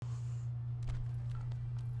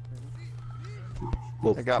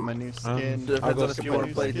Well, I got my new skin. I'll go Look at my sport,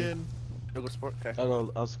 new buddy. skin. You'll go sport? Okay.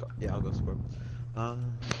 I'll go sport.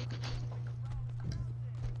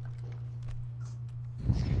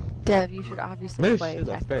 Dev, you should obviously Maybe play shit,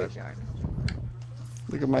 Attack that's Graveyard.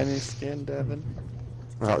 Look at my new skin, Devin.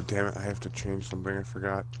 Oh, damn it. I have to change something. I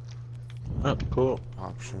forgot. Oh, cool.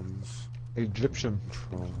 Options. Egyptian.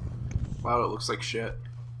 Control. Wow, it looks like shit.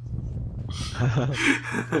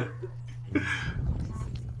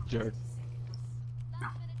 Jerk.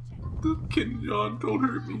 Kid John, don't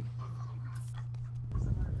hurt me.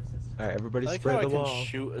 Alright, everybody I like spread how the I can wall.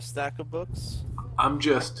 shoot a stack of books, I'm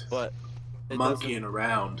just but it monkeying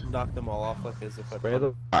around. doesn't knock them all off like as if I Spray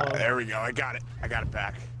the wall. There we go. I got it. I got it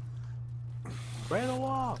back. Spray the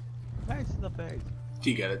wall. Nice in the face. Do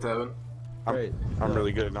you get it, Devin? Great. I'm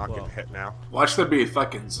really good at not getting Well. hit now. Watch there be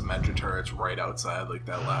fucking Symmetra turrets right outside like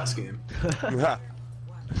that last game.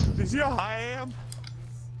 You see how high I am?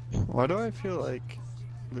 Why do I feel like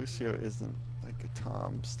Lucio isn't like a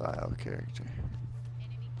Tom style character?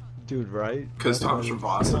 Dude, right? Because That's Tom's how from it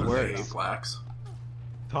Boston and they works. hate blacks.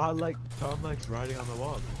 Tom likes riding on the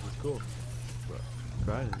walls. It's cool. But,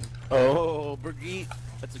 grinding. Oh, Brigitte.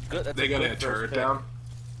 That's a good. That's They a got good a first turret pick. down.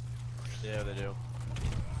 Yeah, they do.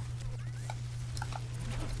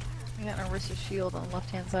 I got an Orisa shield on the left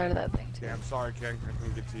hand side of that thing too. Yeah, I'm sorry, King. I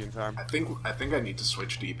couldn't get to you in time. I think I need to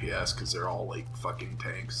switch DPS because they're all like fucking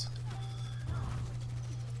tanks.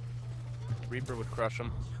 Reaper would crush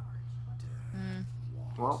them.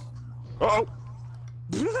 Well, Uh-oh!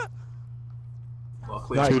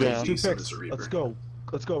 luckily Nice. it's pretty down. Two decent picks. as a Reaper. Let's go.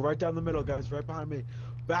 Let's go right down the middle, guys. Right behind me.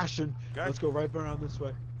 Bastion. Okay. Let's go right around this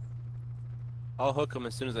way. I'll hook him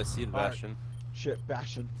as soon as I see the Alright. Bastion. Shit,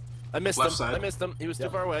 Bastion. I missed Left him. side. I missed him. He was too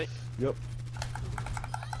Yep. far away. Yep.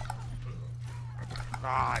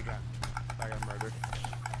 Ah, I got murdered.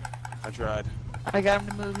 I tried. I got him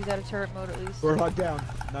to move. He's out of turret mode at least. We're locked down.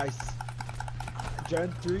 Nice.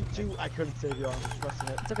 Gen 3, 2. I couldn't save you. I was pressing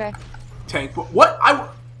it. It's okay. Tank. What?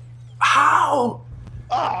 How?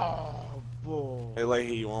 Oh, bull. Hey,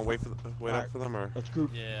 Leahy, you want to wait Alright. up for them, or Let's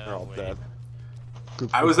group. Yeah. they're all wait. dead?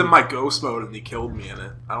 I was in my ghost mode and he killed me in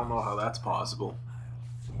it. I don't know how that's possible.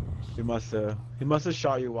 He must have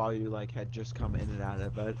shot you while you like had just come in and out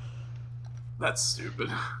of it. That's stupid.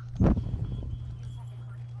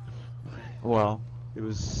 Well, it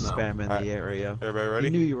was No. spamming Alright. the area. Everybody He ready?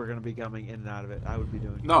 knew you were gonna be coming in and out of it. I would be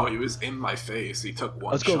doing. No, he was in my face. He took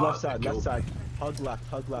one Let's shot. go left side, and left killed side.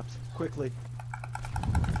 Hug left, quickly.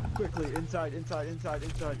 Quickly, inside. me.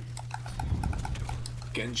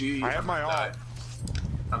 Genji. I have my ult. died.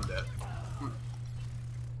 I'm dead.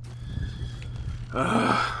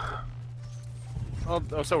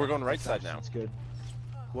 Oh, so we're going right side now. That's good.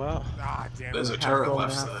 Well, Ah, damn There's it. a turret going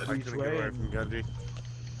left out side. I each couldn't way get away and- from Genji.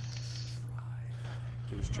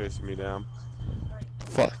 He was chasing me down.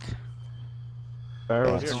 Fuck.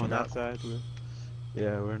 Barrel's here's going your that side.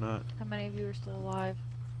 Yeah, we're not. How many of you are still alive?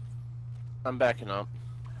 I'm backing up.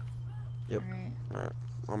 Yep. Alright.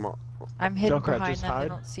 I'm up. I'm hidden Junkrat, behind just them. They hide.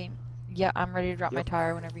 don't seem. Yeah, I'm ready to drop my Yep.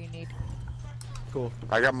 tire whenever you need. Cool.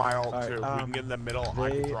 I got my ult Alright, too. We can get in the middle. I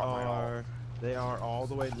can drop my ult. They are all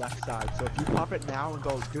the way left side. So if you pop it now and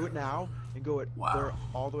go, do it now and go it. Wow. They're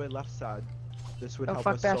all the way left side. This would Oh, help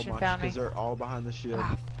fuck, us so Bastion much found me. because they're all behind the shield.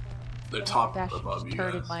 Ah, They're top Bastion above just you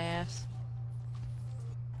turreted guys. my ass.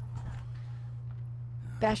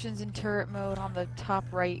 Bastion's in turret mode on the top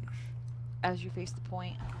right as you face the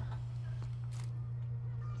point.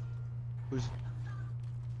 Who's?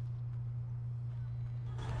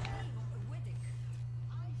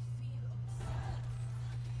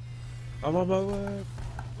 I'm on my way.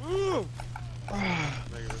 Ooh. Ah.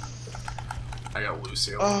 I got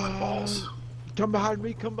Lucio on my balls. Come behind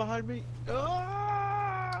me! Come behind me!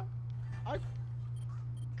 Ah!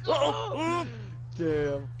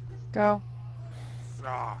 Damn. Go.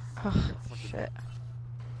 Ah, Oh, shit.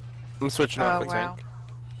 I'm switching off Oh, the wow. tank.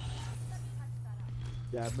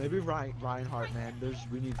 Yeah, maybe Reinhardt, man.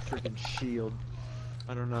 We need freaking shield.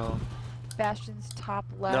 I don't know. Bastion's top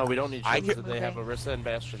left. No, we don't need I shields. can- They have moving. Orisa and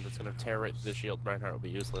Bastion that's gonna tear right through the shield. Reinhardt will be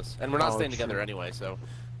useless, and we're not Oh, staying together true. anyway, so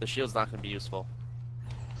the shield's not gonna be useful.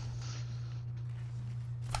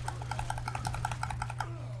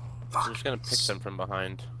 Fuck. We're just gonna pick them from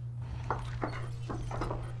behind.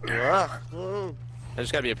 yeah. I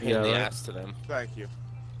just gotta be a pain Yeah, in the right. ass to them. Thank you.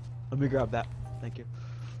 Let me grab that. Thank you.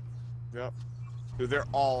 Yep. Dude, they're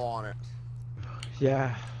all on it.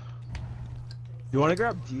 Yeah. You want to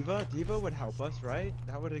grab Diva? Diva would help us, right?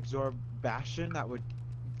 That would absorb Bastion. That would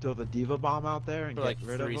throw the Diva bomb out there and For like get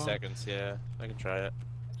rid 3 of him. seconds, yeah. I can try it.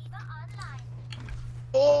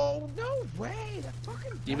 Oh no way! That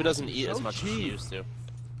fucking Diva doesn't Bastion's eat so as much as she cheap. used to.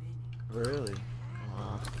 Really? Oh,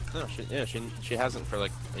 No, she hasn't for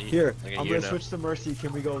like a, Here, like a I'm year gonna now. switch to Mercy.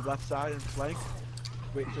 Can we go left side and flank?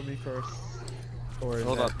 Wait for me first. Or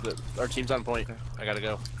Hold there. on, our team's on point. I gotta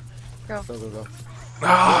go. Go. Go, go, go.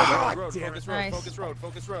 Ah! Road, damn focus it. road, Nice. focus road,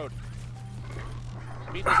 focus road.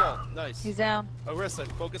 Meet the ult. Nice. He's down. Orisa,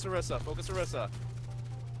 focus Orisa, focus Orisa.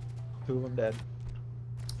 2 of them dead.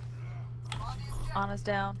 Anna's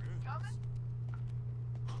down.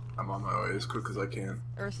 I'm on my way as quick as I can.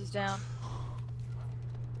 Ursa's down.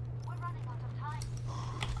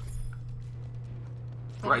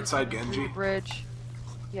 Right side, coming through Genji. the bridge.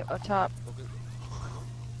 Yep, up top. Focus.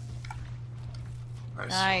 Nice.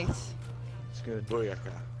 Nice. It's good.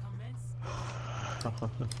 Booyaka.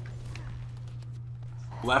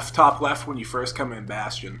 Left, top left when you first come in,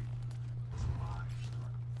 Bastion.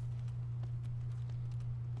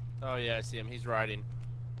 Oh yeah, I see him. He's riding.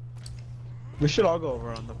 We should all go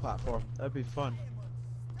over on the platform. That'd be fun.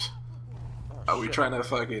 Are we trying to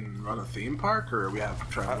fucking run a theme park, or are we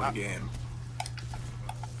trying to win a game?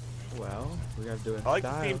 Well, we gotta do it in I like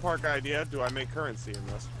the style. theme park idea. Do I make currency in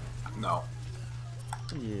this? No.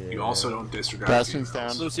 Yeah. You also don't disregard Bastion's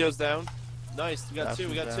females. down. Lucio's down. Nice. We got two.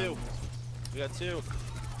 We got Bastion's two. down. We got two.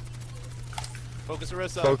 Focus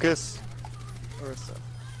Orisa. Focus. Ursa.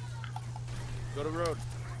 Go to road.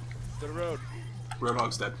 Go to road.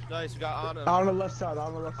 Roadhog's dead. Nice. We got Ana. On the left side,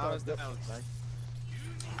 on the left Ana's side. down. Nice.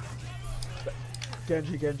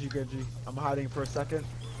 Genji, Genji, Genji. I'm hiding for a second.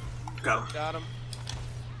 Got him. Got him.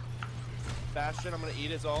 Bastion, I'm gonna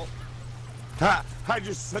eat his ult. Ha! I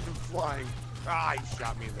just sent him flying. Ah, he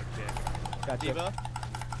shot me in the dick. Gotcha. Diva.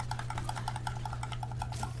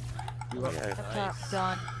 You up? Yeah. Up top.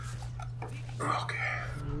 Done. Okay.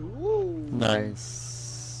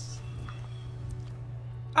 Nice.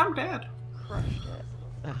 I'm dead. Crushed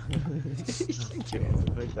it.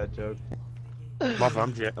 Can't make that joke. Muff,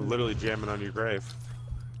 I'm literally jamming on your grave.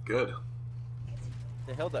 Good.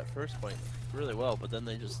 They held that first point really well, but then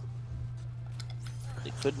they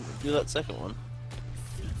couldn't do that second one.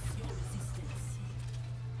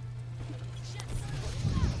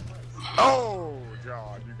 Oh,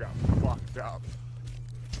 John, you got fucked up.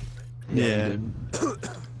 Yeah.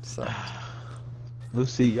 So.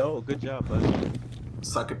 Lucy, yo, good job, bud.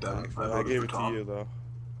 Suck it, Devin. I voted gave for it to Tom. you, though.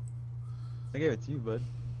 I gave it to you, bud.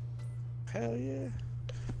 Hell yeah.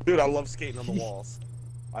 Dude, I love skating on the walls.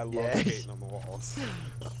 I love Yeah. skating on the walls.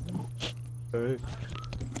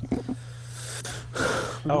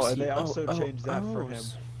 Oh, and they also Oh, changed that for oh. him.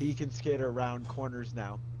 He can skate around corners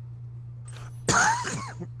now. It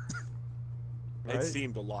Right?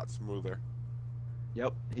 seemed a lot smoother.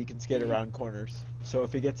 Yep, he can skate around corners. So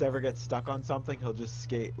if he ever gets stuck on something, he'll just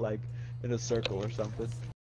skate like in a circle or something.